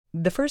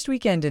The first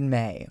weekend in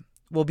May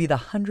will be the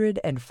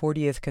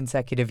 140th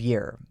consecutive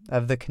year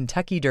of the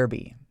Kentucky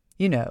Derby.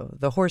 You know,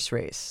 the horse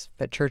race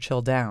at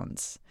Churchill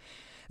Downs.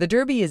 The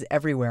Derby is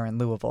everywhere in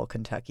Louisville,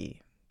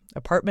 Kentucky.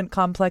 Apartment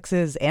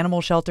complexes,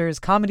 animal shelters,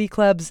 comedy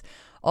clubs,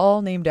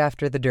 all named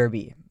after the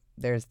Derby.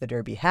 There's the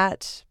Derby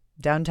hat.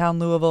 Downtown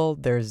Louisville,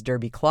 there's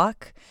Derby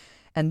clock.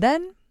 And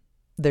then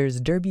there's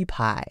Derby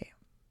pie.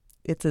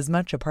 It's as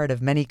much a part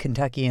of many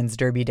Kentuckians'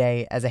 Derby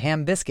day as a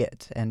ham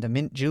biscuit and a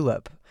mint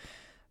julep.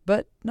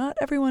 But not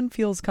everyone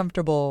feels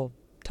comfortable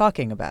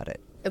talking about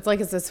it. It's like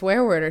it's a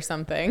swear word or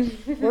something.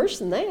 Worse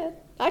than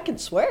that. I can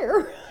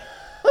swear.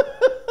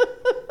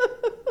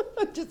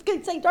 Just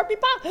can't say Derby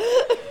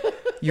pie.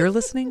 You're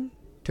listening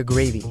to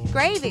Gravy.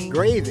 Gravy.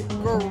 Gravy.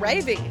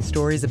 Gravy.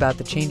 Stories about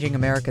the changing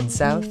American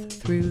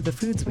South through the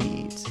foods we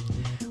eat.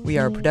 We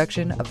are a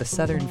production of the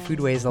Southern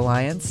Foodways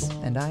Alliance,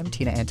 and I'm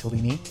Tina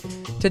Antolini.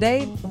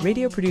 Today,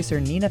 radio producer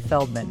Nina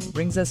Feldman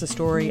brings us a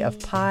story of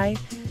pie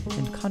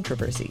and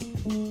controversy,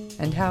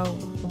 and how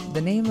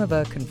the name of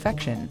a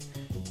confection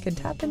can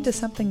tap into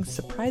something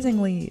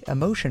surprisingly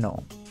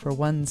emotional for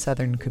one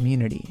Southern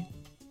community.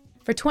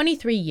 For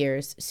 23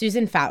 years,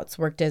 Susan Fouts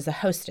worked as a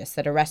hostess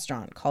at a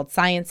restaurant called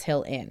Science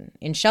Hill Inn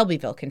in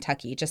Shelbyville,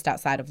 Kentucky, just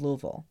outside of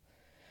Louisville.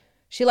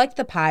 She liked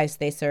the pies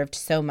they served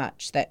so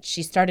much that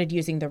she started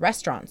using the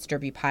restaurant's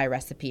Derby pie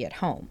recipe at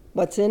home.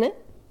 What's in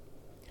it?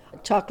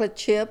 Chocolate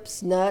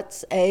chips,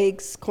 nuts,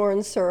 eggs,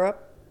 corn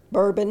syrup,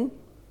 bourbon.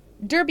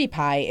 Derby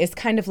pie is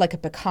kind of like a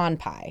pecan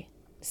pie.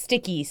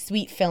 Sticky,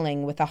 sweet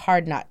filling with a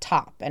hard nut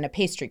top and a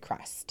pastry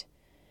crust.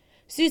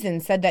 Susan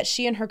said that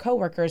she and her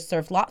coworkers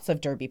served lots of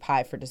Derby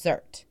pie for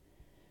dessert.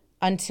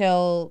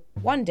 Until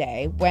one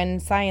day when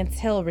Science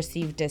Hill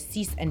received a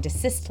cease and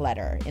desist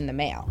letter in the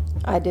mail.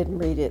 I didn't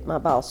read it. My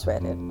boss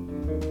read it.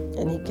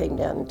 And he came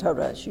down and told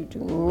us, you do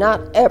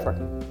not ever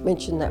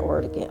mention that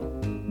word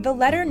again. The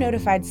letter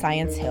notified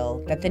Science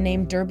Hill that the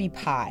name Derby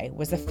pie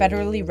was a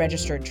federally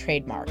registered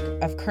trademark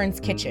of Kern's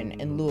Kitchen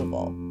in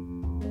Louisville.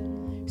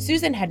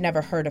 Susan had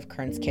never heard of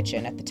Kern's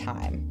Kitchen at the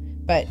time,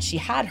 but she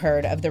had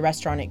heard of the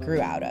restaurant it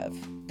grew out of,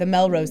 the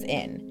Melrose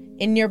Inn,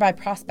 in nearby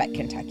Prospect,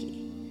 Kentucky.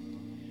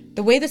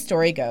 The way the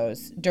story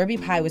goes, Derby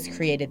pie was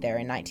created there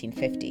in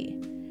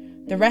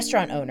 1950. The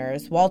restaurant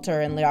owners,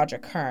 Walter and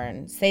Leodra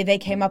Kern, say they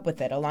came up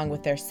with it along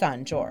with their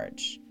son,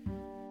 George.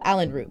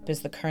 Alan Roop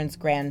is the Kern's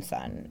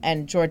grandson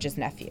and George's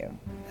nephew.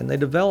 And they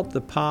developed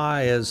the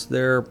pie as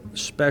their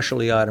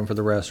specialty item for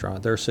the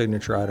restaurant, their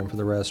signature item for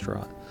the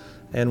restaurant.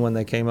 And when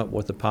they came up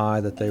with the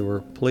pie that they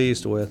were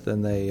pleased with,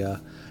 then they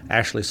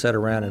actually sat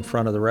around in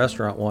front of the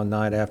restaurant one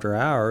night after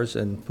hours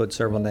and put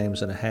several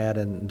names in a hat,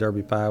 and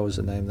Derby pie was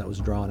the name that was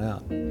drawn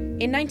out.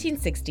 In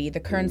 1960,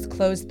 the Kerns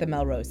closed the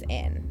Melrose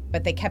Inn,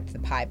 but they kept the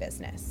pie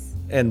business.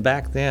 And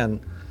back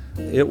then,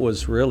 it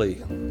was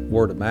really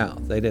word of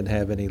mouth. They didn't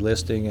have any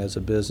listing as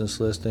a business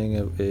listing.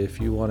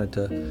 If you wanted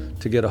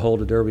to get a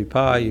hold of Derby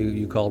pie,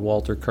 you called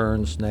Walter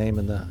Kern's name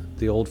in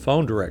the old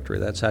phone directory.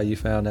 That's how you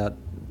found out,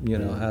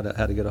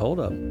 how to get a hold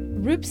of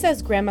them. Roop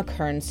says Grandma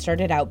Kern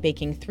started out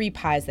baking 3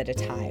 pies at a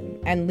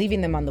time and leaving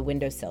them on the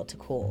windowsill to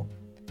cool.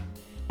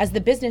 As the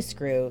business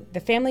grew, the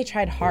family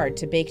tried hard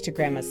to bake to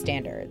Grandma's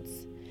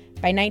standards.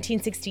 By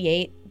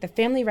 1968, the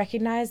family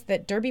recognized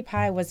that Derby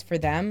pie was for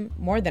them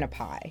more than a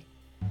pie.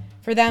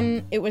 For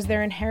them, it was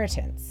their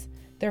inheritance,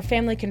 their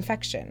family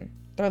confection,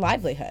 their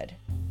livelihood.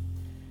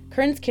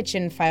 Kern's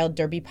Kitchen filed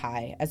Derby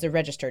pie as a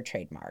registered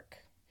trademark.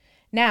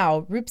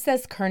 Now, Roop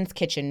says Kern's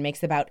Kitchen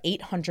makes about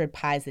 800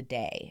 pies a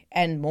day,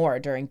 and more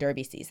during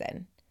Derby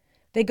season.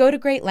 They go to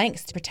great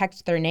lengths to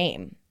protect their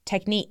name,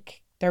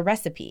 technique, their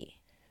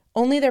recipe.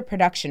 Only their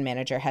production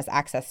manager has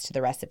access to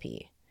the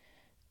recipe.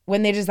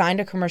 When they designed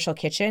a commercial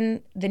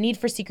kitchen, the need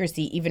for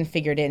secrecy even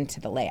figured into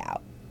the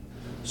layout.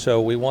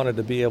 So we wanted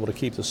to be able to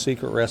keep the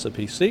secret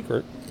recipe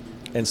secret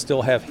and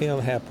still have him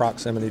have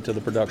proximity to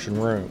the production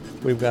room.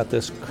 We've got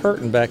this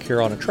curtain back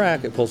here on a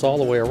track. It pulls all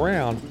the way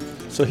around.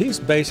 So he's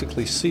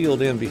basically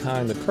sealed in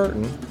behind the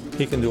curtain.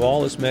 He can do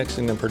all this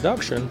mixing and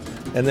production,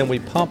 and then we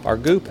pump our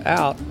goop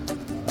out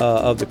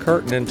of the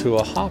curtain into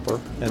a hopper,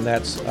 and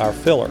that's our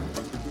filler.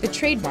 The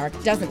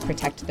trademark doesn't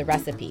protect the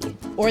recipe,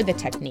 or the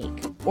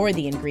technique, or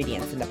the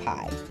ingredients in the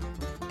pie.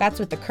 That's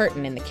what the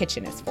curtain in the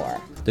kitchen is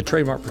for. The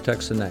trademark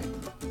protects the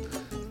name.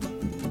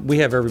 We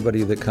have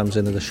everybody that comes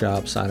into the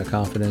shop sign a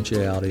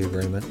confidentiality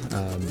agreement.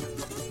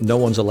 No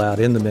one's allowed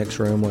in the mix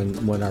room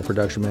when our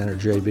production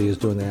manager, JB, is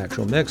doing the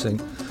actual mixing.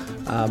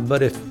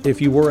 But if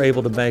you were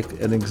able to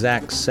make an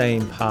exact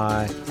same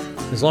pie,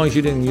 as long as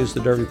you didn't use the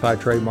Derby pie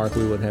trademark,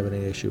 we wouldn't have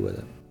any issue with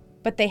it.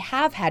 But they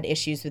have had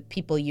issues with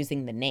people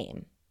using the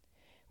name.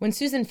 When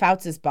Susan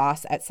Fouts'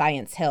 boss at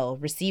Science Hill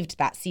received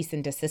that cease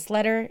and desist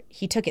letter,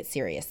 he took it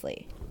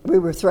seriously. We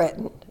were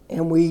threatened,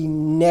 and we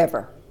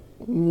never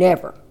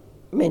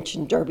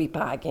mentioned Derby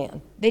pie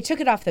again. They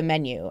took it off the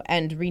menu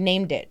and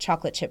renamed it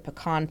chocolate chip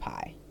pecan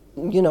pie.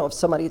 If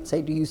somebody would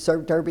say, do you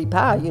serve Derby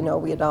pie?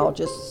 We'd all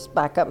just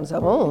back up and say,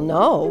 oh,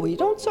 no, we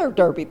don't serve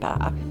Derby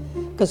pie.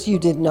 Because you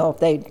didn't know if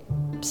they'd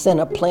sent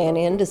a plan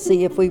in to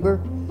see if we were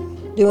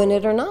doing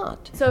it or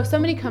not. So if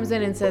somebody comes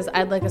in and says,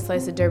 I'd like a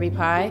slice of Derby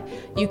pie,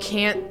 you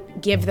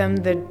can't give them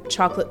the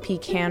chocolate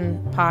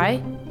pecan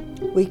pie?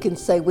 We can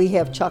say we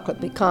have chocolate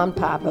pecan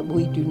pie, but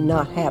we do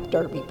not have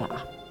Derby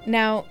pie.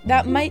 Now,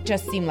 that might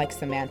just seem like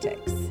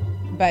semantics,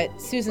 but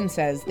Susan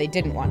says they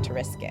didn't want to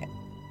risk it.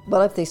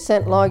 Well, if they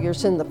sent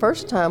lawyers in the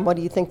first time, what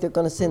do you think they're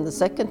going to send the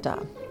second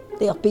time?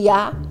 The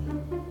FBI?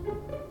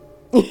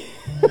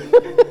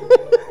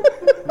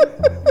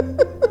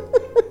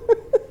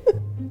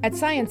 At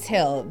Science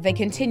Hill, they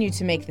continue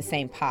to make the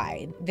same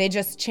pie. They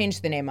just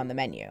changed the name on the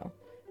menu.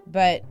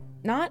 But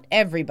not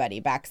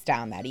everybody backs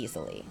down that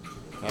easily.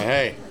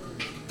 Hey,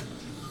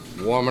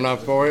 warm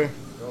enough for you?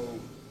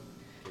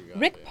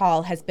 Rick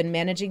Paul has been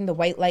managing the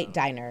White Light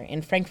Diner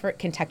in Frankfort,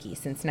 Kentucky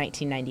since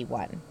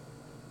 1991.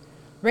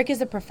 Rick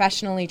is a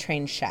professionally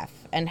trained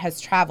chef and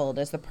has traveled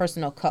as the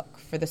personal cook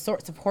for the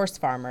sorts of horse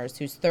farmers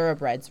whose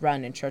thoroughbreds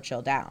run in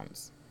Churchill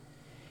Downs.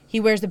 He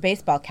wears a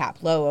baseball cap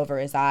low over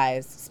his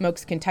eyes,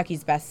 smokes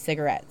Kentucky's best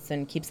cigarettes,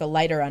 and keeps a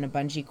lighter on a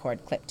bungee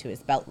cord clipped to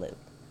his belt loop.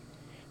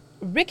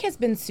 Rick has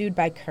been sued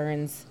by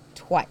Kearns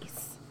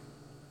twice.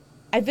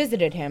 I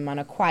visited him on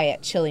a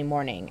quiet, chilly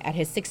morning at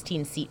his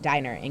 16-seat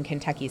diner in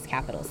Kentucky's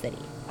capital city.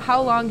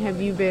 How long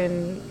have you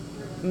been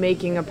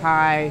making a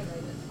pie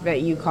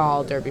that you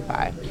call Derby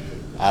pie?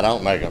 I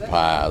don't make a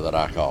pie that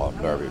I call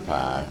Derby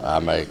pie. I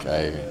make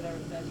a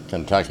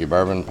Kentucky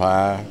bourbon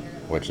pie,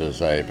 which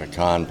is a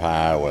pecan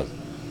pie with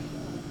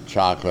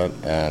chocolate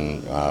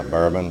and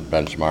bourbon,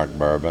 benchmark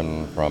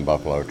bourbon from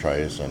Buffalo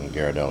Trace and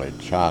Ghirardelli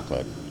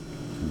chocolate.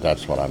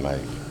 That's what I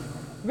make.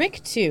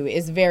 Rick, too,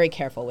 is very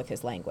careful with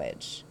his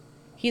language.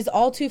 He's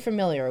all too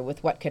familiar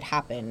with what could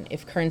happen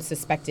if Kearns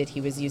suspected he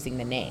was using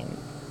the name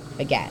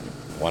again.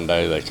 One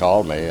day they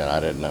called me and I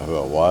didn't know who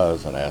it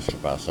was and asked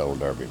if I sold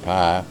Derby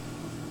pie.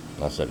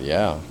 And I said,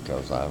 yeah,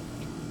 because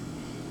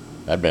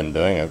I'd been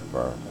doing it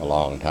for a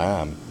long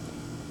time.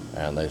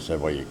 And they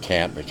said, well, you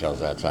can't because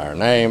that's our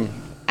name.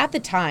 At the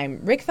time,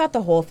 Rick thought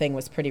the whole thing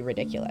was pretty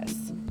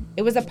ridiculous.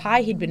 It was a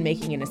pie he'd been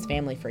making in his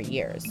family for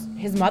years.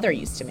 His mother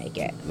used to make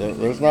it.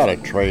 There's not a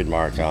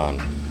trademark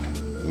on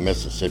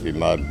Mississippi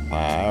mud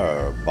pie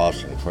or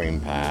Boston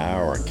cream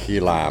pie or key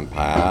lime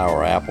pie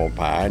or apple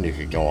pie, and you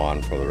could go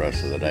on for the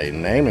rest of the day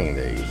naming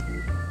these.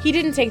 He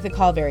didn't take the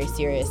call very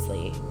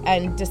seriously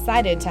and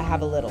decided to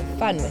have a little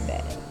fun with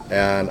it.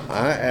 And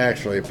I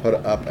actually put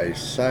up a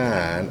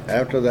sign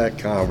after that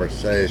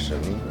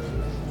conversation,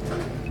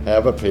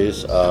 have a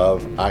piece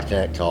of, I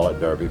can't call it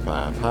Derby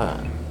pie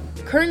pie.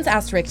 Kearns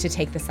asked Rick to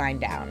take the sign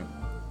down.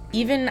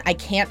 Even I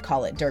can't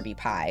call it Derby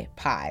pie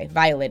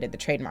violated the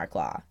trademark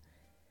law.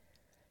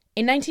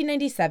 In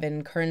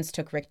 1997, Kearns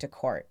took Rick to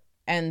court,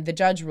 and the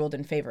judge ruled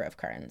in favor of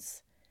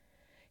Kearns.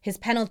 His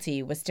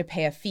penalty was to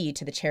pay a fee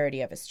to the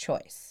charity of his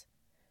choice.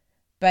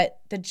 But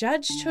the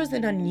judge chose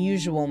an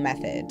unusual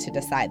method to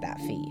decide that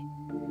fee.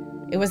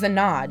 It was a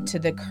nod to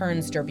the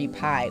Kearns Derby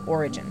pie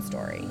origin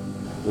story.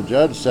 The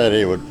judge said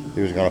he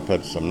was going to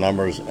put some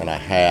numbers in a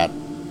hat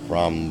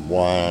from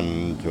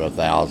 $1 to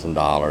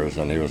 $1,000,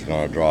 and he was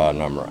going to draw a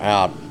number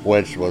out,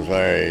 which was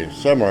very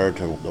similar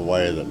to the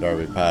way that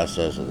Derby pie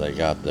says that they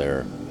got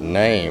their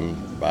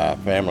name by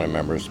family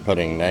members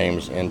putting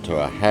names into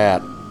a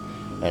hat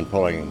and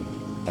pulling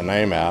a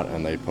name out,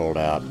 and they pulled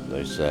out,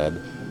 they said,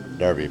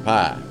 Derby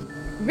pie.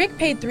 Rick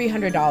paid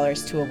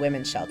 $300 to a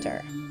women's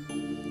shelter.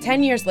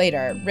 10 years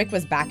later, Rick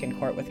was back in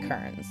court with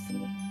Kearns.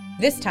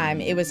 This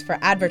time, it was for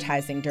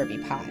advertising Derby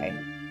pie,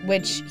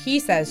 which he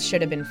says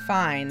should have been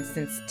fine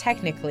since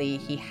technically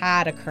he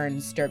had a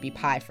Kearns Derby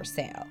pie for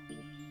sale.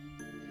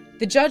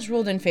 The judge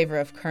ruled in favor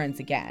of Kearns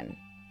again.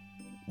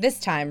 This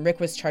time, Rick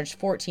was charged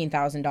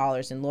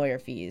 $14,000 in lawyer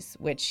fees,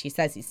 which he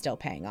says he's still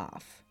paying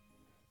off.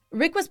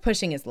 Rick was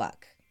pushing his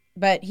luck,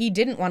 but he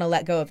didn't want to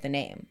let go of the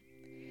name.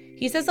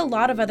 He says a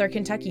lot of other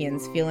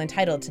Kentuckians feel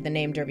entitled to the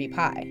name Derby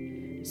pie.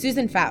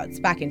 Susan Fouts,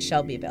 back in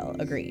Shelbyville,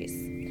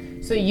 agrees.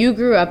 So you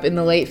grew up in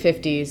the late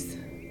 50s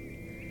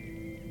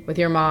with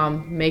your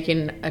mom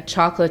making a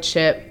chocolate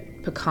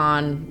chip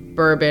pecan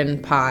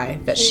bourbon pie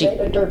that she made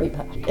a Derby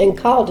pie and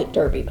called it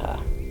Derby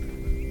pie.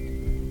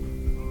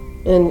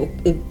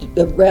 And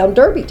around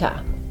Derby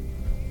time,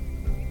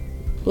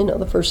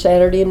 the first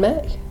Saturday in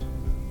May,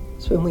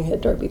 that's when we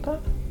had Derby pie.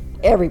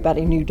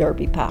 Everybody knew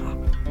Derby pie.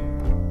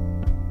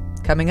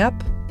 Coming up,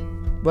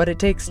 what it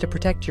takes to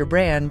protect your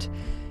brand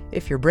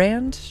if your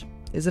brand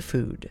is a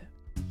food.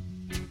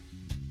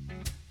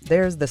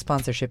 There's the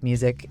sponsorship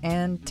music,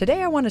 and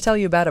today I want to tell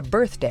you about a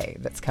birthday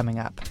that's coming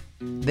up.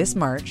 This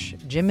March,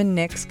 Jim and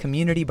Nick's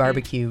Community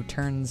Barbecue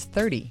turns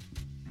 30.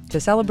 To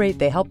celebrate,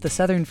 they helped the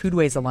Southern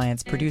Foodways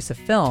Alliance produce a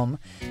film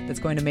that's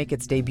going to make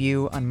its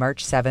debut on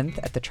March 7th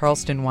at the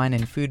Charleston Wine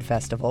and Food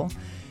Festival,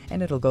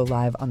 and it'll go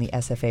live on the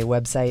SFA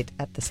website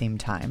at the same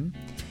time.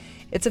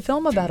 It's a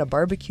film about a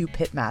barbecue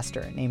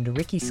pitmaster named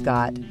Ricky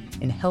Scott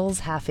in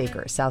Hell's Half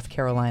Acre, South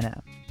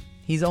Carolina.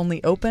 He's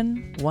only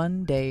open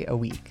 1 day a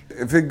week.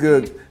 If it's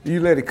good,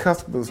 you let the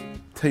customers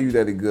tell you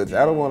that it's good.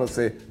 I don't want to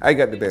say, I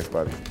got the best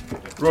barbecue.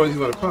 Roy, you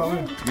want to call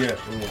in? Yeah,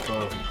 I'm going to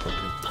call in.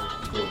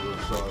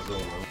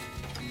 Okay.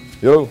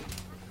 Yo.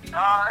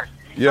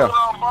 Yeah.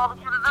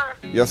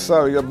 Yes,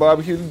 sir. We got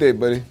barbecue today,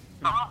 buddy.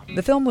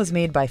 The film was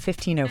made by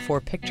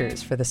 1504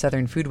 Pictures for the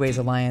Southern Foodways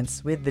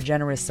Alliance with the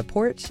generous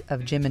support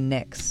of Jim and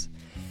Nick's.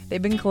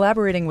 They've been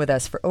collaborating with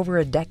us for over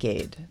a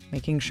decade,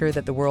 making sure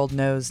that the world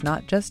knows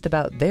not just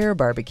about their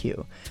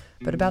barbecue,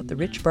 but about the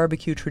rich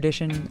barbecue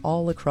tradition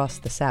all across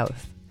the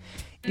South.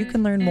 You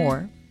can learn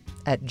more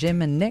at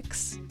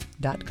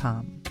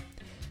jimandnicks.com.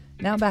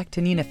 Now back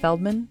to Nina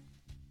Feldman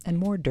and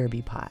more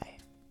Derby pie.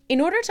 In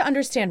order to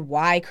understand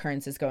why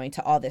Kearns is going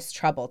to all this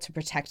trouble to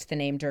protect the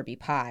name Derby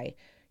pie,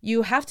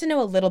 you have to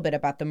know a little bit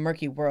about the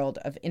murky world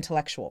of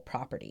intellectual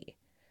property.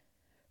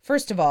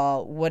 First of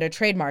all, what a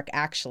trademark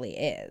actually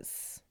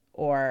is,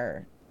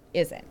 or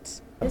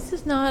isn't. This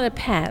is not a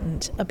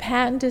patent. A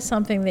patent is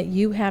something that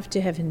you have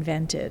to have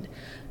invented.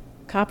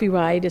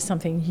 Copyright is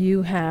something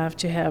you have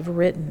to have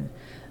written.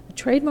 A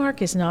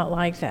trademark is not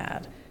like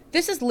that.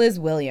 This is Liz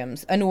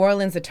Williams, a New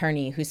Orleans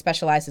attorney who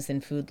specializes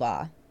in food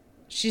law.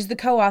 She's the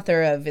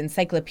co-author of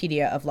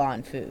Encyclopedia of Law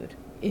and Food.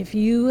 If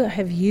you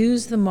have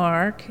used the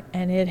mark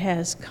and it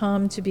has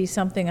come to be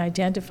something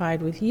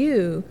identified with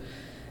you,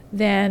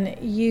 then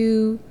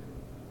you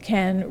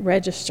can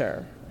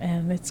register.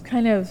 And it's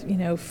kind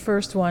of,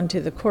 first one to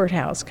the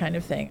courthouse kind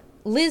of thing.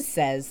 Liz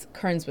says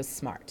Kearns was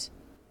smart.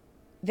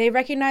 They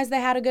recognized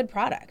they had a good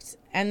product,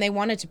 and they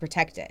wanted to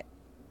protect it.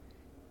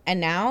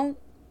 And now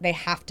they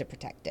have to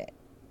protect it.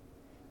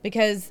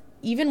 Because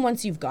even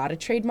once you've got a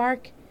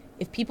trademark,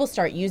 if people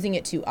start using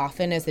it too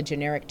often as a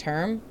generic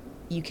term,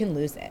 you can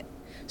lose it.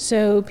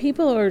 So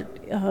people are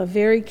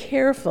very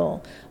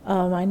careful.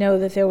 I know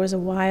that there was a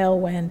while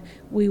when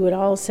we would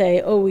all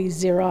say, oh, we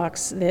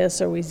Xerox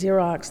this or we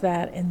Xerox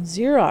that. And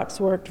Xerox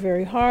worked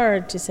very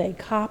hard to say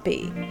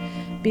copy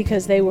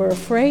because they were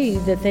afraid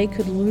that they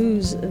could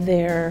lose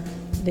their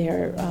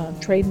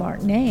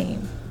trademark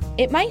name.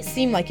 It might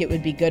seem like it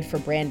would be good for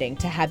branding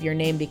to have your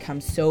name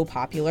become so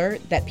popular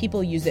that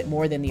people use it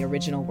more than the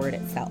original word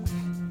itself.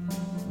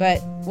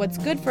 But what's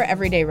good for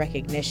everyday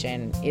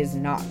recognition is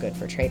not good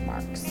for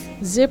trademarks.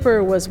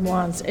 Zipper was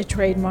once a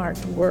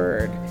trademarked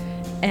word,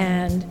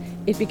 and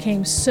it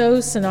became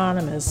so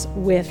synonymous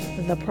with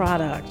the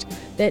product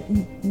that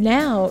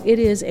now it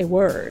is a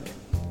word.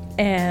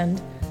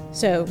 And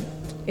so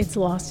it's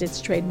lost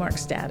its trademark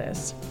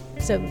status.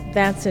 So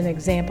that's an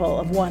example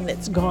of one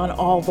that's gone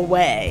all the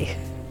way.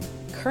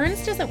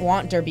 Kearns doesn't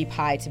want Derby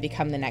pie to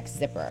become the next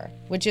Zipper,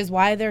 which is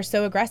why they're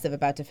so aggressive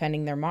about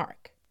defending their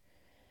mark.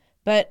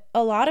 But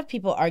a lot of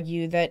people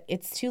argue that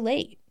it's too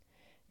late,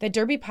 that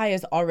Derby pie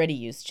is already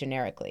used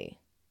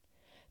generically.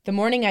 The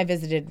morning I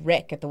visited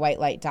Rick at the White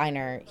Light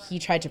Diner, he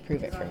tried to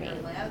prove it for me.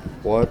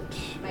 What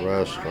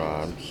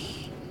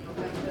restaurants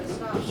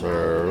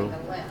serve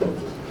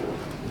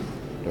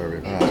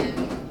Derby pie?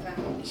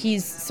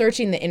 He's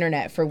searching the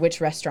internet for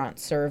which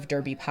restaurants serve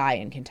Derby pie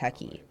in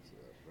Kentucky.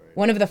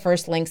 One of the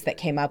first links that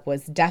came up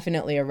was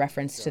definitely a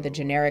reference to the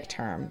generic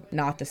term,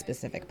 not the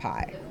specific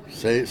pie.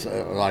 See,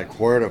 like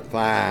where to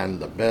find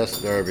the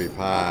best Derby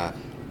pie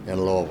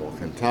in Louisville,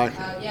 Kentucky.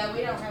 Yeah,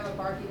 we don't have a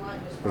parking lot.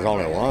 There's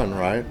only one,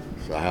 right?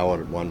 So how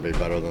would one be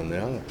better than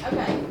the other?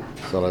 Okay.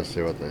 So let's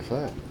see what they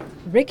say.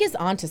 Rick is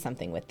onto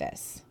something with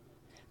this.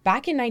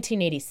 Back in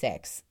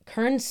 1986,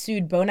 Kearns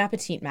sued Bon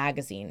Appetit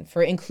magazine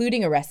for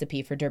including a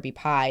recipe for Derby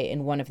pie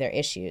in one of their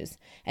issues,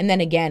 and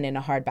then again in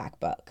a hardback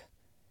book.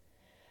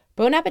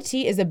 Bon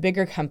Appetit is a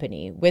bigger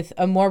company with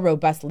a more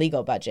robust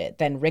legal budget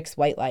than Rick's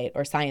White Light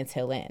or Science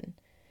Hill Inn.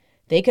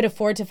 They could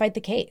afford to fight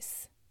the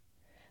case.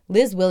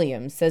 Liz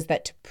Williams says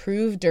that to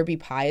prove Derby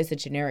pie is a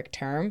generic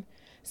term,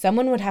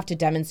 someone would have to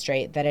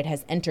demonstrate that it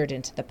has entered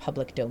into the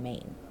public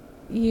domain.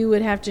 You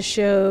would have to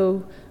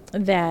show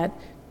that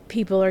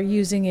people are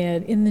using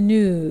it in the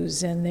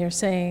news and they're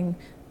saying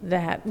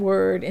that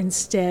word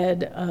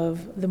instead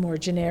of the more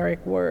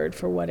generic word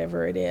for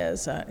whatever it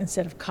is.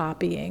 Instead of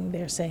copying,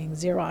 they're saying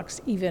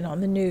Xerox even on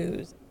the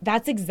news.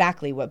 That's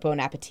exactly what Bon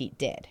Appetit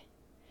did.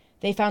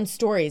 They found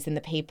stories in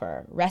the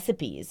paper,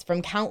 recipes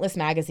from countless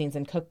magazines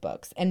and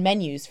cookbooks, and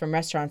menus from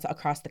restaurants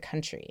across the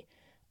country,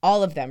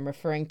 all of them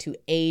referring to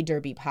a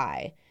Derby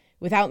pie,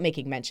 without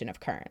making mention of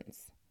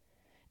Kearns.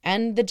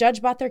 And the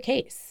judge bought their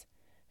case.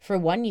 For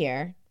 1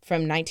 year,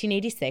 from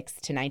 1986 to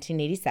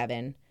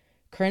 1987,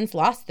 Kearns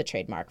lost the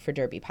trademark for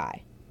Derby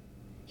pie.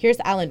 Here's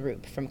Alan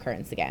Roop from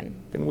Kearns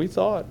again. And we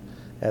thought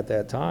at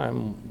that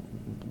time,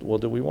 well,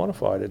 do we want to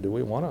fight it? Do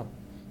we want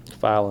to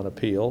file an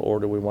appeal, or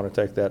do we want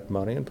to take that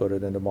money and put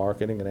it into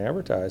marketing and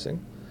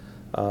advertising?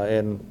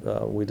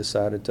 We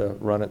decided to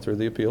run it through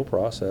the appeal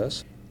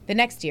process. The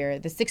next year,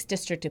 the 6th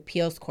District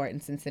Appeals Court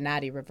in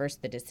Cincinnati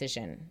reversed the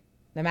decision.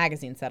 The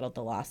magazine settled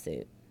the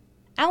lawsuit.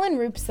 Alan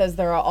Roop says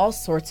there are all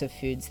sorts of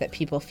foods that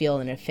people feel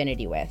an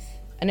affinity with,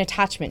 an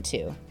attachment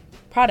to,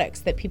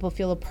 products that people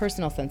feel a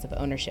personal sense of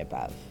ownership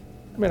of.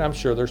 I mean, I'm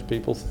sure there's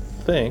people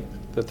think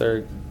that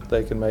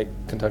they can make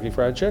Kentucky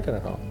Fried Chicken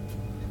at home.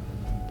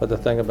 But the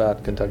thing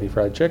about Kentucky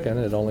Fried Chicken,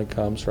 it only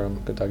comes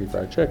from Kentucky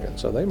Fried Chicken.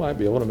 So they might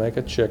be able to make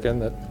a chicken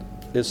that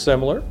is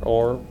similar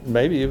or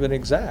maybe even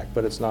exact,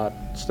 but it's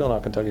still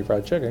not Kentucky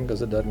Fried Chicken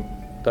because it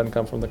doesn't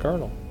come from the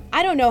kernel.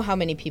 I don't know how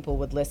many people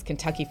would list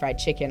Kentucky Fried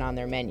Chicken on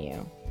their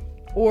menu,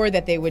 or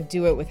that they would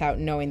do it without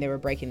knowing they were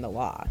breaking the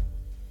law.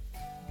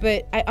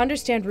 But I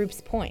understand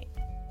Roop's point.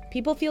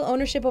 People feel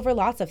ownership over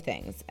lots of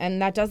things,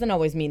 and that doesn't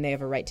always mean they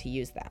have a right to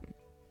use them.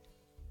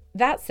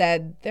 That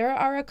said, there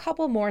are a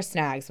couple more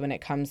snags when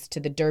it comes to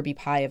the Derby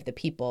Pie of the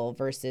people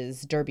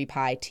versus Derby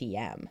Pie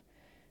TM.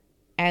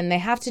 And they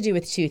have to do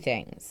with two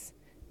things: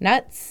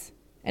 nuts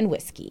and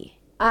whiskey.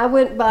 I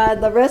went by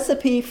the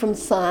recipe from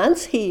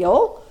Science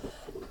Hill,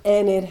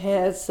 and it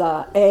has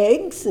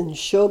eggs and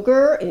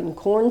sugar and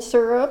corn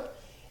syrup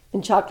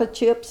and chocolate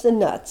chips and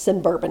nuts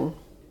and bourbon.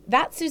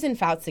 That's Susan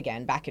Fouts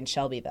again, back in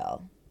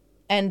Shelbyville.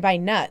 And by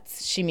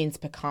nuts, she means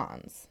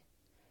pecans.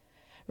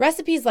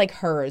 Recipes like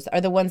hers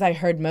are the ones I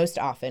heard most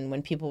often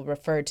when people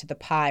referred to the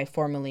pie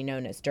formerly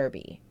known as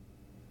Derby.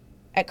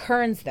 At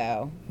Kern's,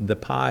 though, the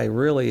pie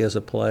really is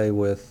a play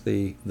with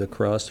the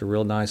crust, a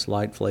real nice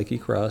light flaky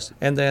crust,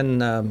 and then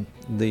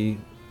the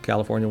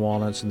California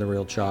walnuts and the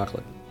real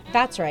chocolate.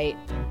 That's right.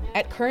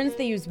 At Kern's,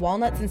 they use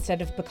walnuts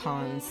instead of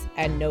pecans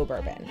and no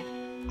bourbon.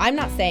 I'm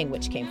not saying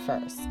which came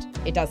first.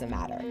 It doesn't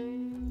matter.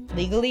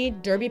 Legally,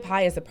 Derby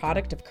Pie is a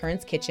product of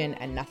Kern's Kitchen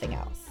and nothing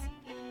else.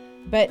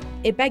 But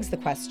it begs the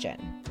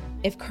question,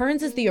 if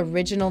Kern's is the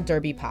original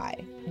Derby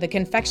Pie, the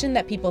confection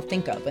that people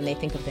think of when they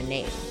think of the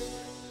name,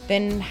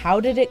 then how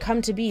did it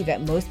come to be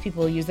that most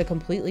people use a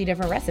completely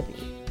different recipe?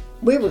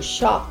 We were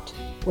shocked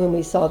when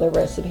we saw the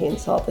recipe and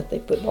saw that they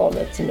put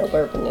walnuts and no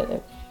bourbon in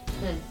it.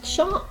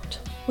 Shocked.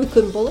 We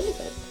couldn't believe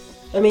it.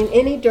 I mean,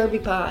 any Derby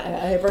pie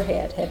I ever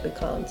had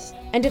pecans.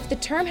 And if the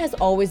term has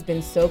always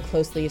been so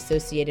closely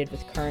associated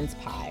with Kern's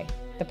pie,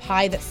 the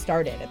pie that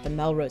started at the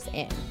Melrose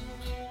Inn,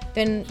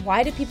 then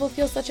why do people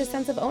feel such a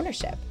sense of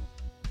ownership?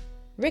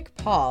 Rick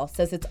Paul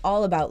says it's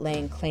all about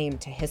laying claim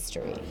to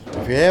history.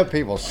 If you have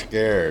people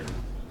scared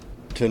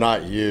to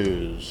not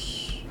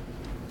use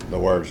the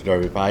words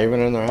Derby Pie, even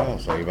in their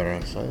house, you better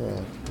not say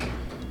that.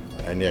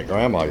 And yet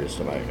Grandma used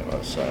to make it,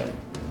 let's say.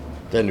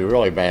 Then you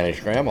really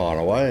banished Grandma in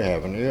a way,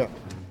 haven't you?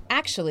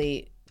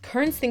 Actually,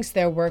 Kern's thinks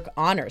their work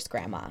honors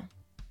Grandma.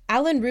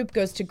 Alan Roop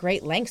goes to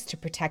great lengths to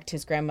protect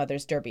his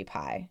grandmother's Derby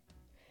Pie.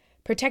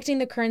 Protecting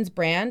the Kern's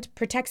brand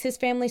protects his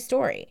family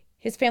story,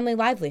 his family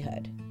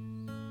livelihood.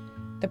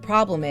 The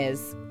problem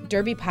is,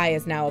 Derby Pie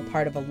is now a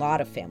part of a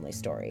lot of family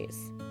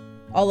stories.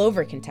 All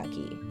over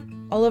Kentucky,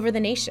 all over the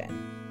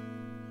nation.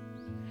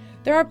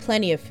 There are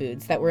plenty of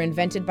foods that were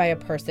invented by a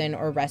person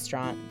or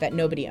restaurant that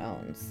nobody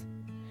owns.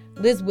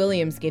 Liz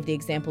Williams gave the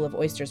example of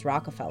Oysters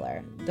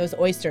Rockefeller, those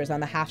oysters on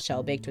the half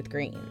shell baked with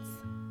greens.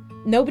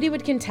 Nobody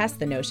would contest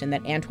the notion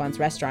that Antoine's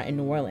restaurant in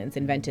New Orleans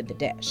invented the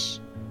dish.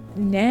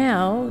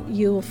 Now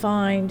you'll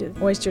find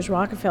Oysters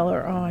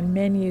Rockefeller on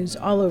menus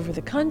all over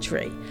the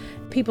country.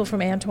 People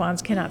from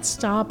Antoine's cannot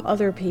stop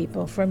other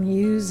people from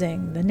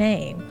using the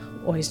name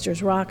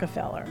Oysters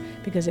Rockefeller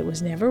because it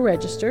was never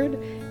registered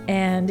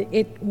and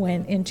it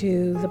went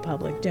into the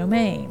public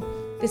domain.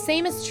 The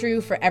same is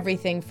true for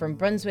everything from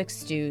Brunswick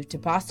stew to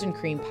Boston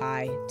cream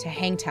pie to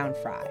Hangtown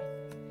fry.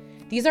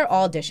 These are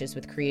all dishes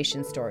with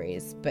creation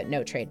stories, but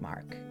no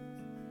trademark.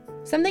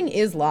 Something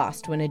is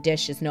lost when a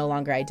dish is no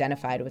longer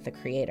identified with the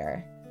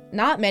creator.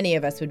 Not many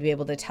of us would be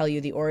able to tell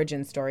you the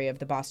origin story of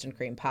the Boston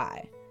cream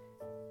pie.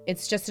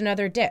 It's just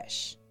another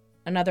dish,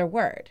 another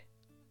word,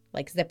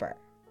 like zipper.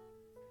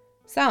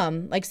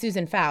 Some, like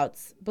Susan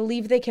Fouts,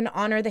 believe they can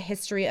honor the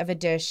history of a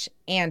dish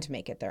and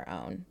make it their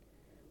own.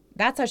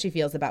 That's how she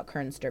feels about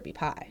Kern's Derby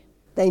Pie.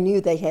 They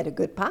knew they had a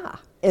good pie,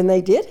 and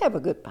they did have a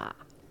good pie.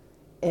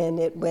 And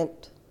it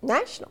went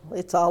national.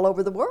 It's all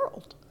over the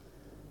world.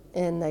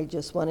 And they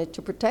just wanted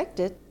to protect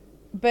it.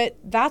 But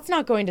that's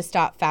not going to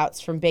stop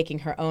Fouts from baking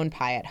her own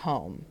pie at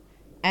home,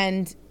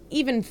 and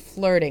even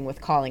flirting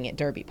with calling it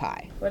Derby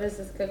Pie. What is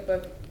this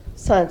cookbook?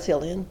 Science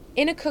Hill Inn.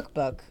 In a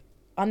cookbook,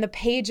 on the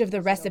page of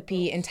the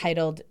recipe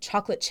entitled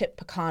Chocolate Chip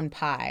Pecan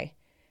Pie,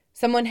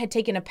 someone had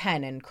taken a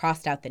pen and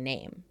crossed out the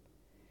name.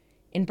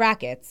 In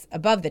brackets,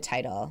 above the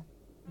title,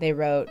 they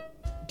wrote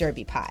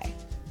Derby Pie.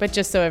 But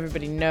just so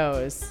everybody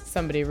knows,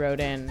 somebody wrote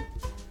in.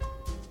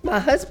 My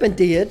husband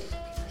did.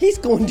 He's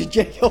going to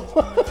jail.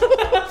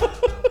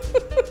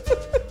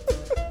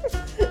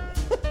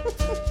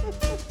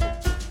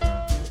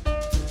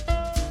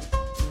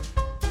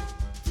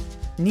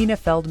 Nina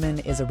Feldman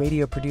is a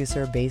radio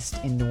producer based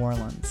in New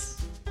Orleans.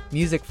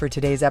 Music for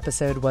today's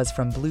episode was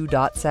from Blue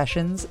Dot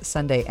Sessions,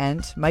 Sunday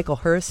Ent, Michael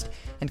Hurst,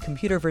 and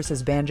Computer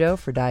vs. Banjo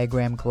for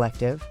Diagram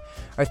Collective.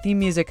 Our theme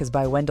music is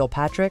by Wendell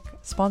Patrick.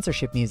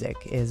 Sponsorship music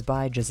is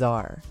by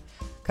Jazar.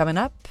 Coming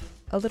up,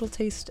 a little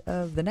taste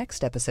of the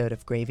next episode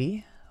of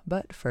Gravy,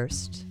 but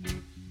first.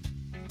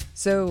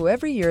 So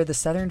every year, the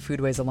Southern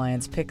Foodways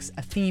Alliance picks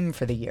a theme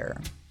for the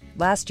year.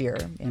 Last year,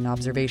 in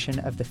observation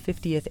of the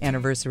 50th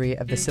anniversary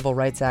of the Civil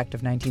Rights Act of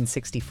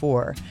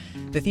 1964,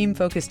 the theme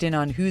focused in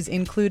on who's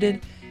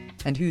included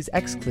and who's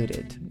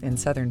excluded in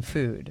Southern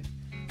food.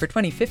 For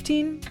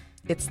 2015,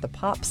 it's the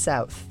Pop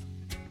South.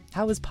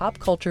 How is pop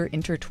culture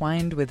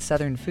intertwined with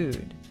Southern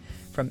food?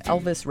 From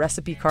Elvis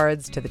recipe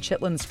cards to the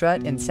Chitlin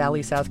Strut in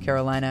Sally, South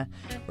Carolina,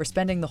 we're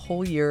spending the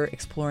whole year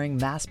exploring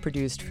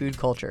mass-produced food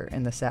culture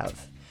in the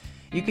South.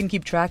 You can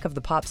keep track of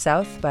the Pop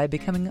South by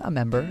becoming a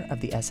member of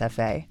the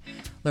SFA.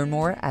 Learn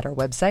more at our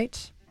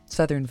website,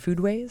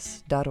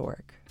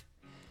 southernfoodways.org.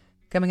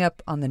 Coming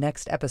up on the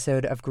next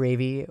episode of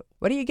Gravy,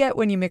 what do you get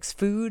when you mix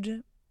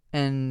food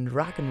and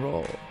rock and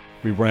roll?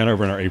 We ran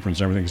over in our aprons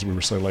and everything because we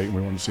were so late and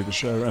we wanted to see the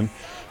show. And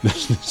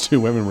these two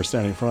women were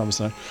standing in front of us.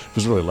 And it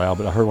was really loud,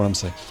 but I heard one of them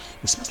say,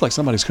 "It smells like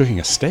somebody's cooking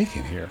a steak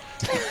in here."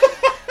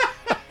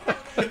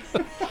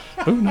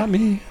 Oh, not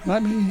me,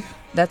 not me.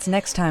 That's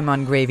next time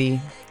on Gravy.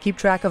 Keep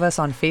track of us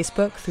on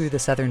Facebook through the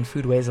Southern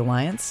Foodways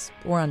Alliance,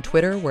 or on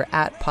Twitter, we're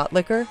at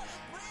Potlicker.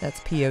 That's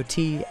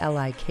Potlikker.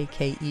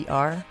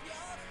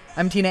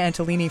 I'm Tina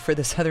Antolini for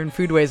the Southern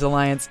Foodways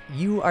Alliance.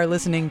 You are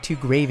listening to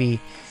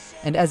Gravy.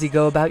 And as you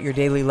go about your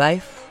daily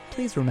life,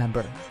 please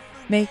remember,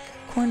 make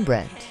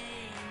cornbread,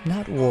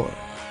 not war.